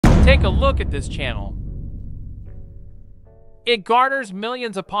Take a look at this channel. It garners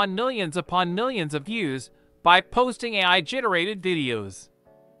millions upon millions upon millions of views by posting AI-generated videos.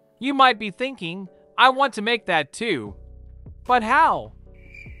 You might be thinking, I want to make that too. But how?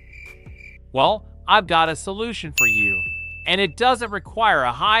 Well, I've got a solution for you, and it doesn't require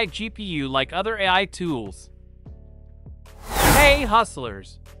a high GPU like other AI tools. Hey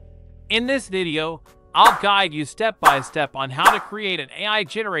hustlers! In this video, I'll guide you step by step on how to create an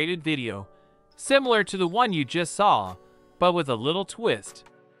AI-generated video, similar to the one you just saw, but with a little twist.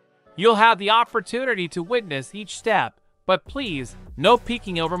 You'll have the opportunity to witness each step, but please, no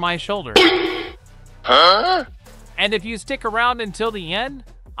peeking over my shoulder. Huh? And if you stick around until the end,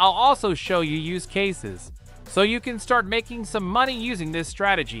 I'll also show you use cases, so you can start making some money using this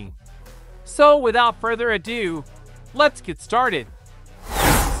strategy. So without further ado, let's get started.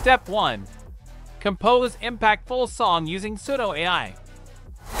 Step 1. Compose impactful song using Suno AI.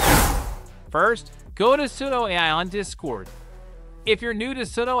 First, go to Suno AI on Discord. If you're new to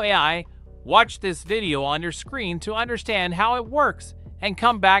Suno AI, watch this video on your screen to understand how it works and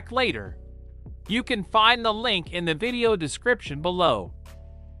come back later. You can find the link in the video description below.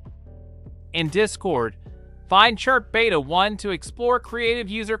 In Discord, find Chirp Beta 1 to explore creative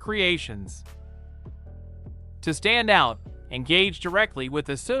user creations. To stand out, engage directly with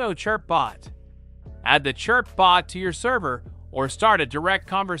the Suno Chirp bot. Add the Chirp bot to your server or start a direct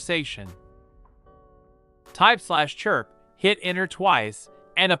conversation. Type /chirp, hit enter twice,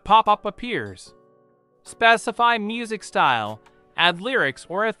 and a pop-up appears. Specify music style, add lyrics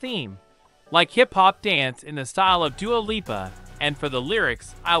or a theme, like hip-hop dance in the style of Dua Lipa, and for the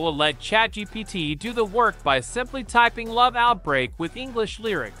lyrics, I will let ChatGPT do the work by simply typing Love Outbreak with English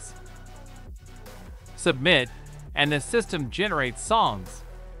lyrics. Submit, and the system generates songs.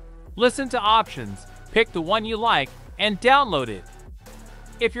 Listen to options, pick the one you like, and download it.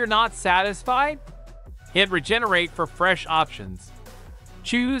 If you're not satisfied, hit regenerate for fresh options.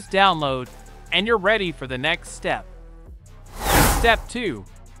 Choose download, and you're ready for the next step. Step 2.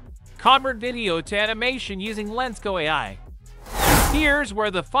 Convert video to animation using Lensgo AI. Here's where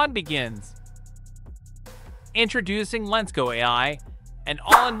the fun begins. Introducing Lensgo AI, an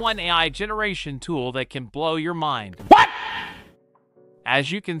all-in-one AI generation tool that can blow your mind. What?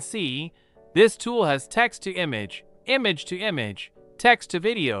 As you can see, this tool has text to image, image to image, text to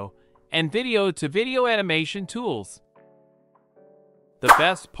video, and video to video animation tools. The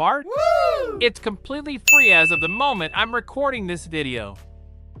best part? Woo! It's completely free as of the moment I'm recording this video.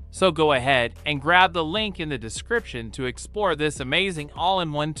 So go ahead and grab the link in the description to explore this amazing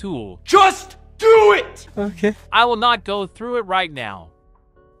all-in-one tool. Just do it! Okay. I will not go through it right now.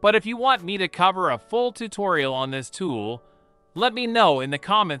 But if you want me to cover a full tutorial on this tool, let me know in the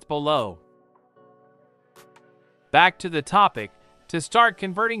comments below. Back to the topic, to start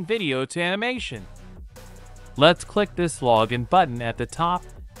converting video to animation. Let's click this login button at the top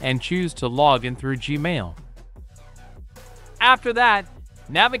and choose to log in through Gmail. After that,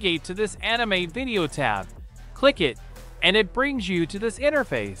 navigate to this Animate Video tab, click it, and it brings you to this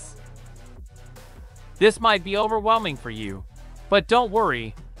interface. This might be overwhelming for you, but don't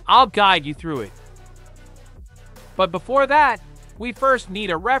worry, I'll guide you through it. But before that, we first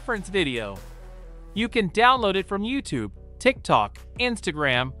need a reference video. You can download it from YouTube, TikTok,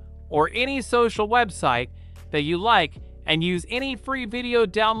 Instagram, or any social website that you like and use any free video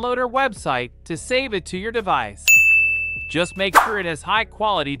downloader website to save it to your device. Just make sure it has high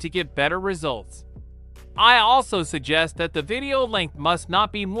quality to get better results. I also suggest that the video length must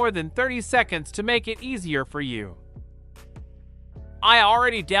not be more than 30 seconds to make it easier for you. I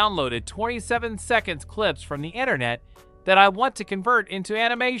already downloaded 27 seconds clips from the internet that I want to convert into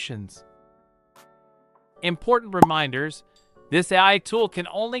animations. Important reminders: this AI tool can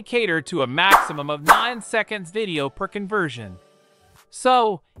only cater to a maximum of 9 seconds video per conversion.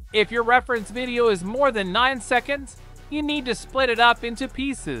 So, if your reference video is more than 9 seconds, you need to split it up into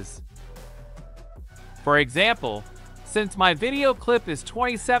pieces. For example, since my video clip is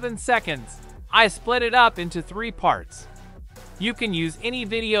 27 seconds, I split it up into 3 parts. You can use any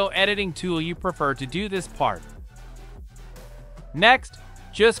video editing tool you prefer to do this part. Next,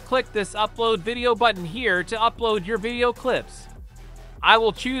 just click this upload video button here to upload your video clips. I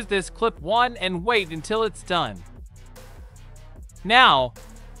will choose this clip 1 and wait until it's done. Now,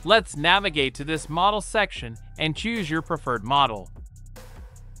 let's navigate to this model section and choose your preferred model.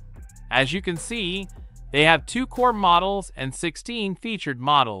 As you can see, they have 2 core models and 16 featured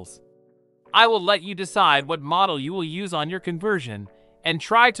models. I will let you decide what model you will use on your conversion and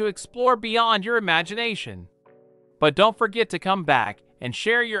try to explore beyond your imagination. But don't forget to come back and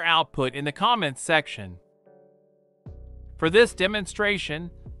share your output in the comments section. For this demonstration,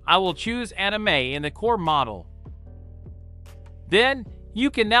 I will choose anime in the core model. Then, you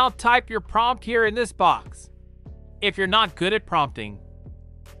can now type your prompt here in this box. If you're not good at prompting,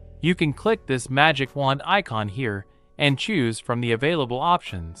 you can click this magic wand icon here and choose from the available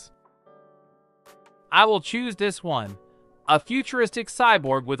options. I will choose this one, a futuristic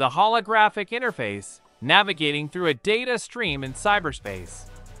cyborg with a holographic interface navigating through a data stream in cyberspace.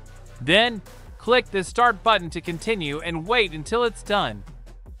 Then, click the Start button to continue and wait until it's done.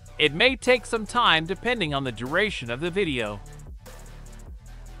 It may take some time depending on the duration of the video.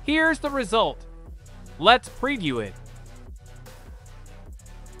 Here's the result. Let's preview it.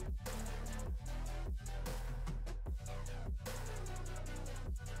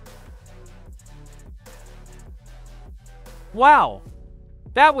 Wow,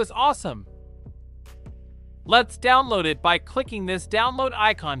 that was awesome. Let's download it by clicking this download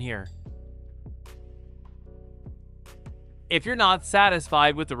icon here. If you're not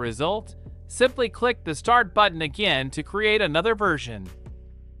satisfied with the result, simply click the Start button again to create another version.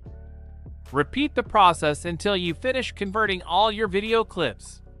 Repeat the process until you finish converting all your video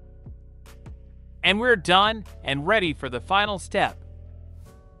clips. And we're done and ready for the final step.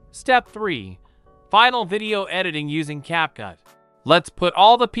 Step 3. Final video editing using Capcut. Let's put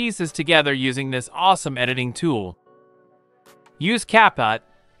all the pieces together using this awesome editing tool. Use Capcut,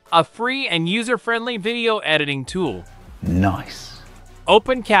 a free and user-friendly video editing tool. Nice.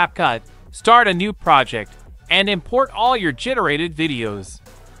 Open Capcut, start a new project, and import all your generated videos.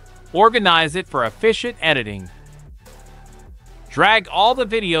 Organize it for efficient editing. Drag all the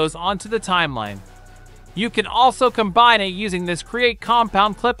videos onto the timeline. You can also combine it using this Create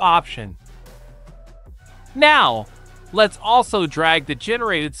Compound Clip option. Now, let's also drag the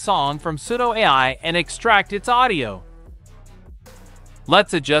generated song from Suno AI and extract its audio.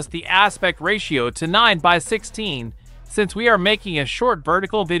 Let's adjust the aspect ratio to 9:16 since we are making a short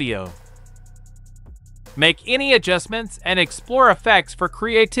vertical video. Make any adjustments and explore effects for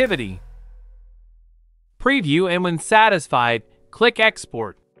creativity. Preview, and when satisfied, click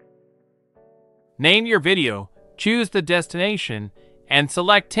Export. Name your video, choose the destination, and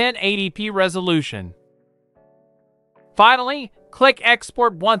select 1080p resolution. Finally, click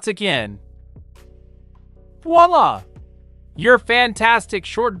Export once again. Voila! Your fantastic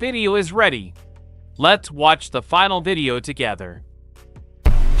short video is ready. Let's watch the final video together.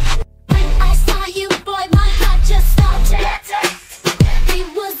 When I saw you, boy, my heart just stopped. It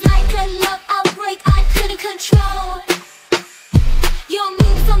was like a love outbreak I couldn't control. Your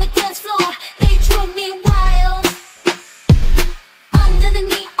moves on the dance floor, they drove me wild. Under the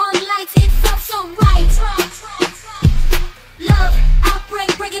neon lights, it felt so right. Love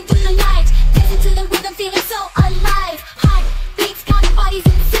outbreak, breaking through the night. Dancing to the rhythm, feeling so alive. Heart beats, got our bodies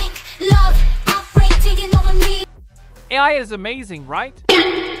in sync. Love outbreak, taking over me. AI is amazing, right?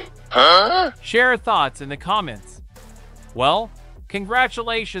 Huh? Share your thoughts in the comments. Well,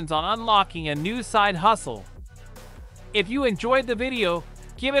 congratulations on unlocking a new side hustle. If you enjoyed the video,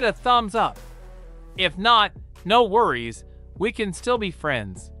 give it a thumbs up. If not, no worries, we can still be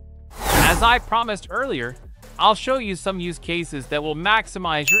friends. As I promised earlier, I'll show you some use cases that will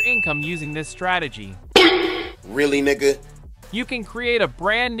maximize your income using this strategy. Really, nigga? You can create a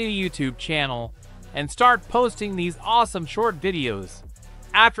brand new YouTube channel and start posting these awesome short videos.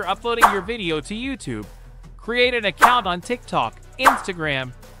 After uploading your video to YouTube, create an account on TikTok,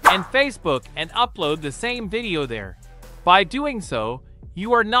 Instagram, and Facebook and upload the same video there. By doing so,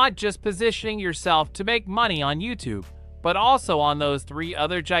 you are not just positioning yourself to make money on YouTube, but also on those 3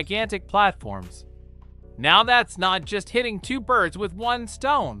 other gigantic platforms. Now that's not just hitting 2 birds with 1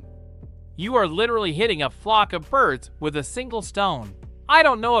 stone. You are literally hitting a flock of birds with a single stone. I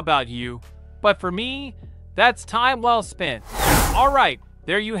don't know about you, but for me, that's time well spent. Alright,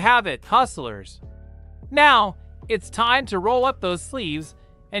 there you have it, hustlers. Now, it's time to roll up those sleeves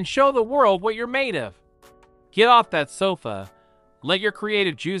and show the world what you're made of. Get off that sofa, let your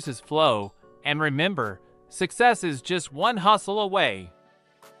creative juices flow, and remember, success is just one hustle away.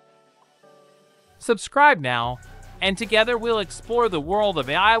 Subscribe now, and together we'll explore the world of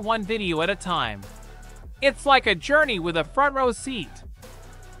AI one video at a time. It's like a journey with a front row seat.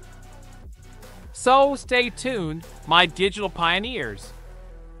 So stay tuned, my digital pioneers.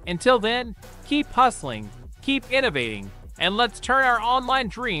 Until then, keep hustling, keep innovating, and let's turn our online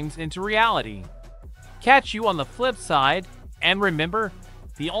dreams into reality. Catch you on the flip side, and remember,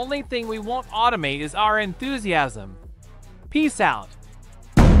 the only thing we won't automate is our enthusiasm. Peace out.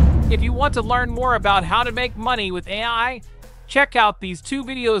 If you want to learn more about how to make money with AI, check out these 2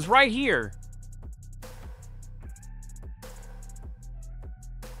 videos right here.